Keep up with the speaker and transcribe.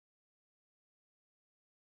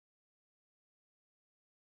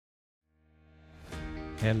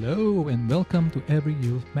Hello and welcome to Every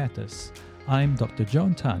Youth Matters. I'm Dr.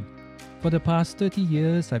 John Tan. For the past 30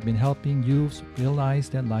 years, I've been helping youths realize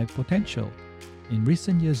their life potential. In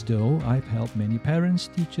recent years, though, I've helped many parents,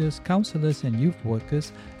 teachers, counselors, and youth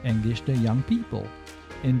workers engage their young people.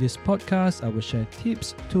 In this podcast, I will share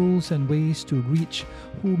tips, tools, and ways to reach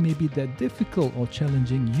who may be that difficult or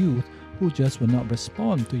challenging youth who just will not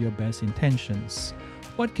respond to your best intentions.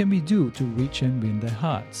 What can we do to reach and win their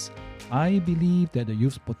hearts? I believe that the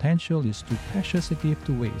youth's potential is too precious a gift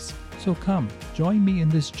to waste. So come, join me in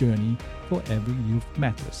this journey for Every Youth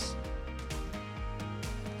Matters.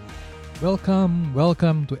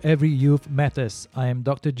 Welcome to Every Youth Matters. I am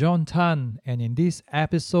Dr. John Tan, and in this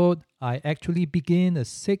episode, I actually begin a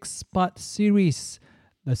 6-part series.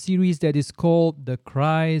 A series that is called The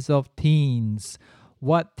Cries of Teens.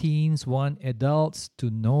 What teens want adults to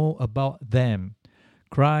know about them.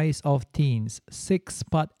 Cries of Teens,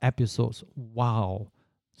 6-part episodes. Wow,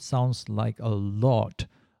 sounds like a lot.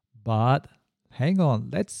 But hang on,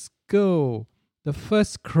 let's go. The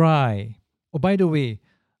first cry. Oh, by the way,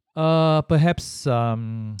 perhaps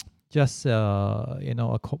just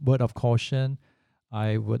a word of caution.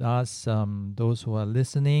 I would ask those who are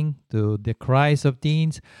listening to the Cries of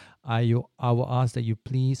Teens, I will ask that you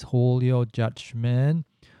please hold your judgment.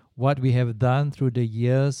 What we have done through the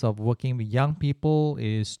years of working with young people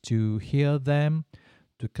is to hear them,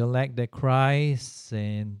 to collect their cries,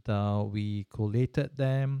 and we collated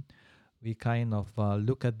them. We kind of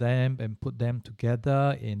look at them and put them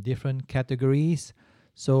together in different categories.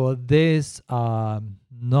 So these are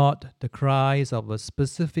not the cries of a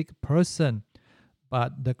specific person,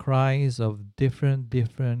 but the cries of different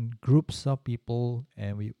groups of people,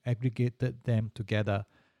 and we aggregated them together.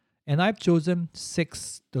 And I've chosen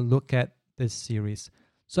 6 to look at this series.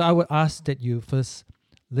 So I would ask that you first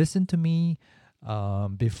listen to me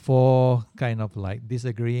before kind of like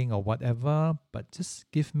disagreeing or whatever, but just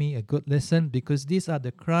give me a good listen, because these are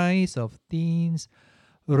the cries of teens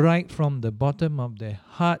right from the bottom of their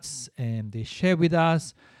hearts, and they share with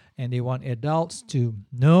us, and they want adults to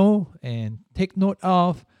know and take note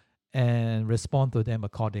of and respond to them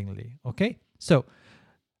accordingly. Okay? So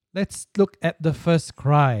let's look at the first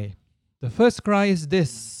cry. The first cry is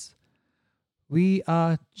this: we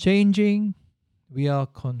are changing, we are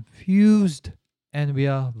confused, and we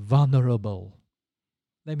are vulnerable.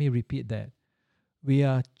 Let me repeat that. We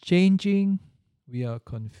are changing, we are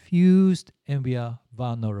confused, and we are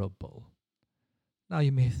vulnerable. Now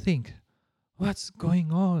you may think, what's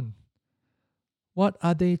going on? What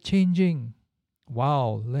are they changing?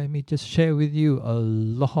 Wow, let me just share with you a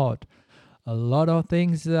lot. A lot of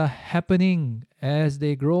things are happening as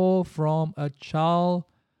they grow from a child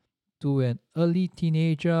to an early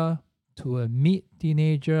teenager, to a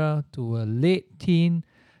mid-teenager, to a late teen,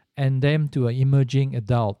 and then to an emerging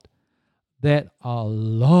adult. There are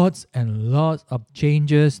lots and lots of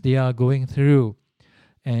changes they are going through.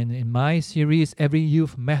 And in my series, Every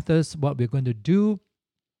Youth Matters, what we're going to do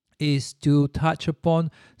is to touch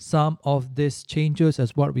upon some of these changes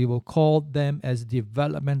as what we will call them as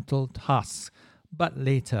developmental tasks, but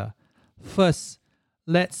later. First,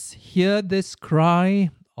 let's hear this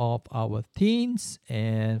cry of our teens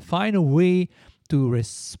and find a way to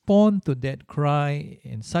respond to that cry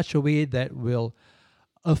in such a way that will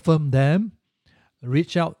affirm them,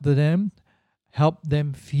 reach out to them, help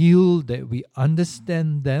them feel that we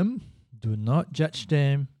understand them, do not judge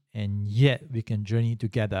them, and yet we can journey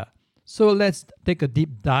together. So let's take a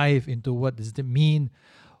deep dive into what does it mean.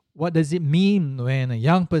 What does it mean when a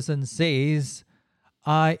young person says,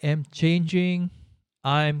 I am changing,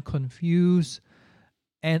 I'm confused,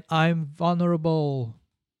 and I'm vulnerable?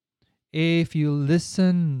 If you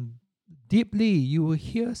listen deeply, you will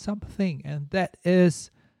hear something, and that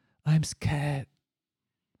is, I'm scared.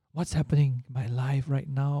 What's happening in my life right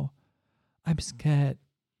now? I'm scared.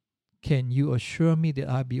 Can you assure me that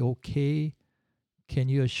I'll be okay? Can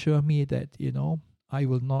you assure me that, I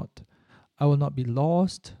will not be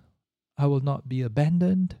lost? I will not be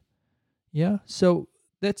abandoned? Yeah. So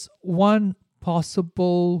that's one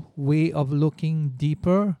possible way of looking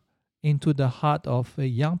deeper into the heart of a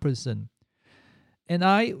young person. And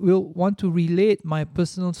I will want to relate my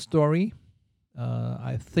personal story.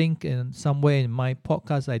 I think in somewhere in my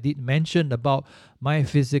podcast, I did mention about my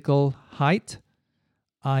physical height.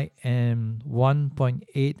 I am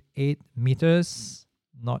 1.88 meters,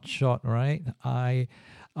 not short, right? I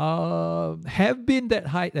have been that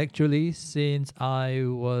height actually since I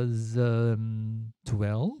was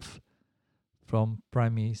 12, from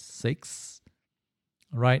primary 6,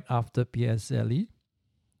 right after PSLE.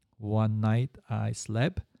 One night I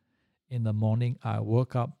slept In the morning, I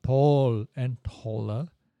woke up tall and taller.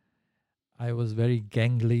 I was very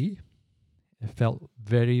gangly. It felt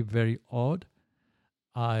very, very odd.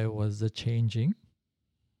 I was changing.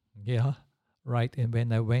 Yeah, right. And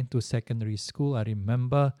when I went to secondary school, I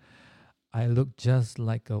remember I looked just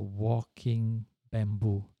like a walking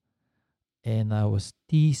bamboo. And I was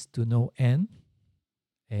teased to no end.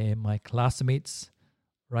 And my classmates,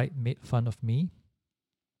 right, made fun of me.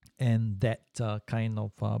 And that kind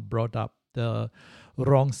of brought up the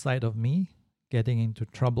wrong side of me, getting into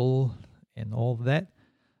trouble and all that.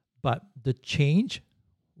 But the change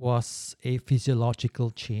was a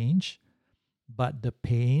physiological change, but the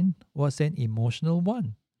pain was an emotional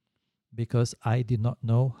one because I did not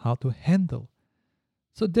know how to handle.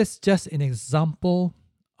 So that's just an example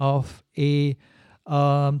of a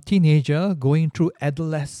teenager going through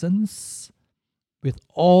adolescence with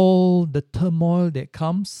all the turmoil that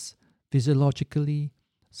comes physiologically,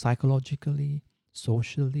 psychologically,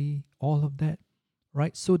 socially, all of that,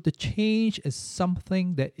 right? So the change is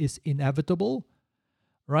something that is inevitable,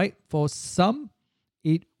 right? For some,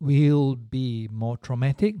 it will be more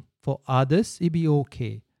traumatic. For others, it be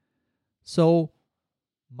okay. So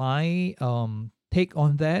my take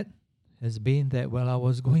on that has been that while I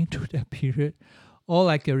was going through that period, all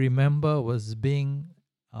I can remember was being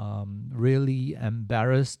really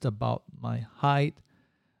embarrassed about my height.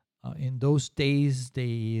 In those days,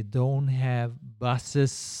 they don't have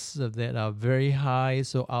buses that are very high,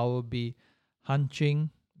 so I will be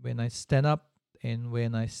hunching when I stand up, and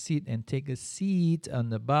when I sit and take a seat on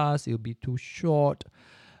the bus, it'll be too short,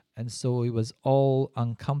 and so it was all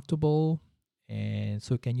uncomfortable. And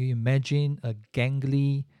so, can you imagine a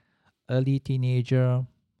gangly early teenager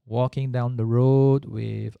walking down the road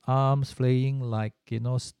with arms flaying like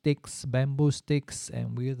sticks, bamboo sticks,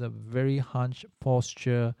 and with a very hunched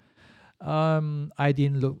posture? I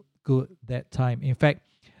didn't look good that time. In fact,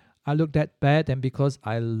 I looked that bad, and because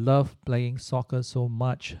I love playing soccer so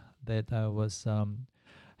much, that I was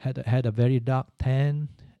had a very dark tan,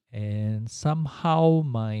 and somehow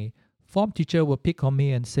my form teacher would pick on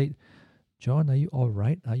me and say, "John, are you all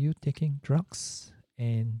right? Are you taking drugs?"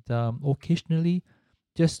 And occasionally,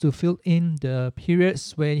 just to fill in the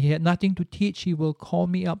periods when he had nothing to teach, he will call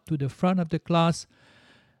me up to the front of the class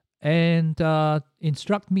and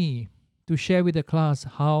instruct me to share with the class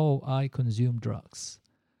how I consume drugs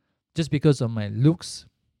just because of my looks.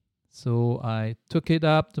 So I took it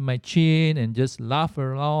up to my chin and just laugh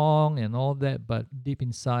along and all that. But deep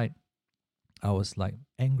inside, I was like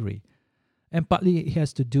angry. And partly it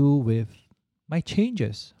has to do with my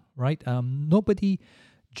changes, right? Nobody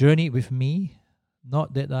journeyed with me.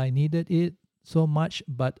 Not that I needed it so much,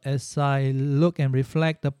 but as I look and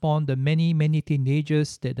reflect upon the many, many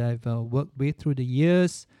teenagers that I've worked with through the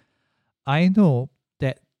years, I know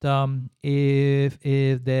that if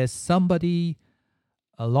there's somebody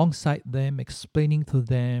alongside them explaining to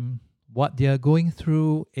them what they are going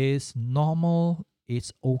through is normal,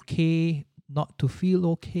 it's okay not to feel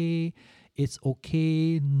okay, it's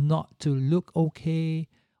okay not to look okay,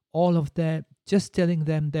 all of that, just telling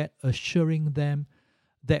them that, assuring them,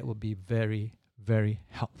 that would be very, very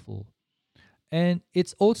helpful. And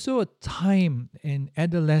it's also a time in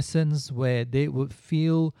adolescence where they would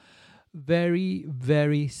feel very,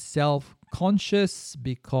 very self conscious,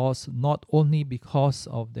 because not only because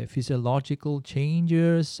of the physiological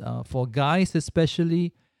changes, for guys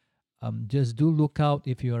especially, just do look out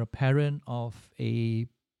if you're a parent of a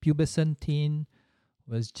pubescent teen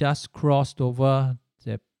who has just crossed over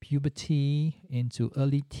the puberty into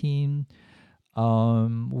early teen.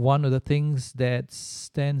 One of the things that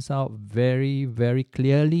stands out very, very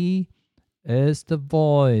clearly is the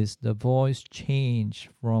voice. The voice change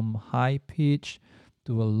from high pitch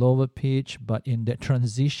to a lower pitch, but in that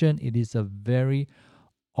transition, it is a very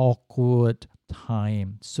awkward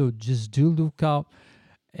time. So just do look out.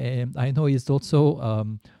 And I know it's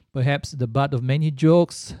also perhaps the butt of many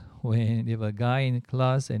jokes when you have a guy in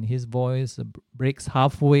class and his voice breaks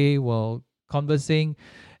halfway while conversing,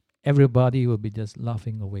 everybody will be just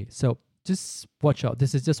laughing away. So just watch out.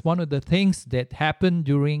 This is just one of the things that happen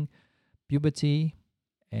during puberty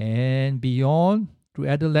and beyond through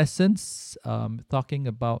adolescence, talking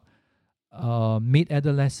about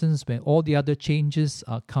mid-adolescence when all the other changes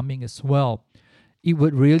are coming as well. It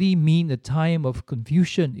would really mean a time of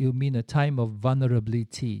confusion. It would mean a time of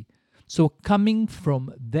vulnerability. So coming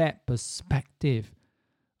from that perspective,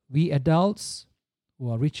 we adults who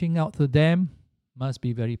are reaching out to them must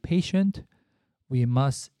be very patient. We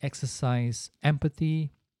must exercise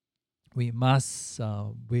empathy. We must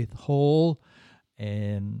withhold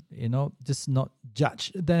and just not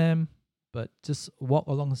judge them, but just walk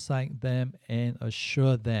alongside them and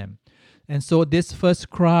assure them. And so this first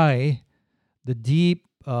cry, the deep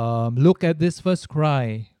look at this first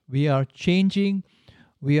cry, we are changing,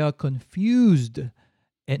 we are confused,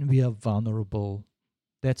 and we are vulnerable.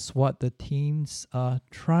 That's what the teens are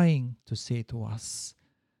trying to say to us.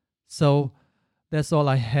 So that's all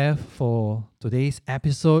I have for today's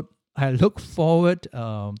episode. I look forward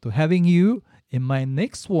to having you in my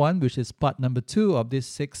next one, which is part number 2 of this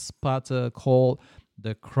 6-parter called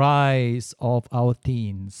The Cries of Our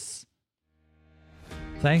Teens.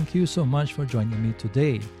 Thank you so much for joining me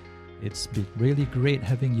today. It's been really great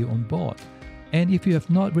having you on board. And if you have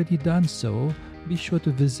not already done so, be sure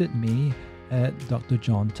to visit me at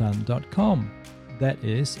drjohntan.com. That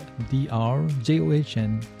is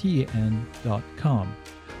drjohntan.com.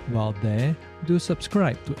 While there, do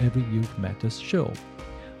subscribe to every Youth Matters show.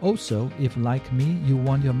 Also, if like me, you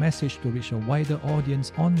want your message to reach a wider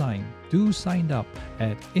audience online, do sign up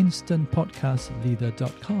at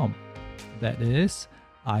instantpodcastleader.com. That is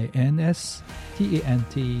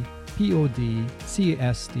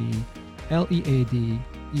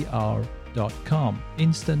instantpodcastleader.com,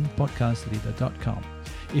 instantpodcastleader.com.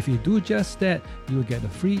 If you do just that, you'll get a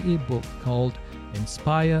free ebook called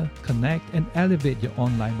Inspire, Connect, and Elevate Your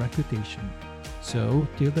Online Reputation. So,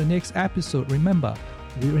 till the next episode, remember,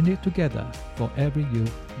 we're in it together for every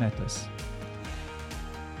youth matters.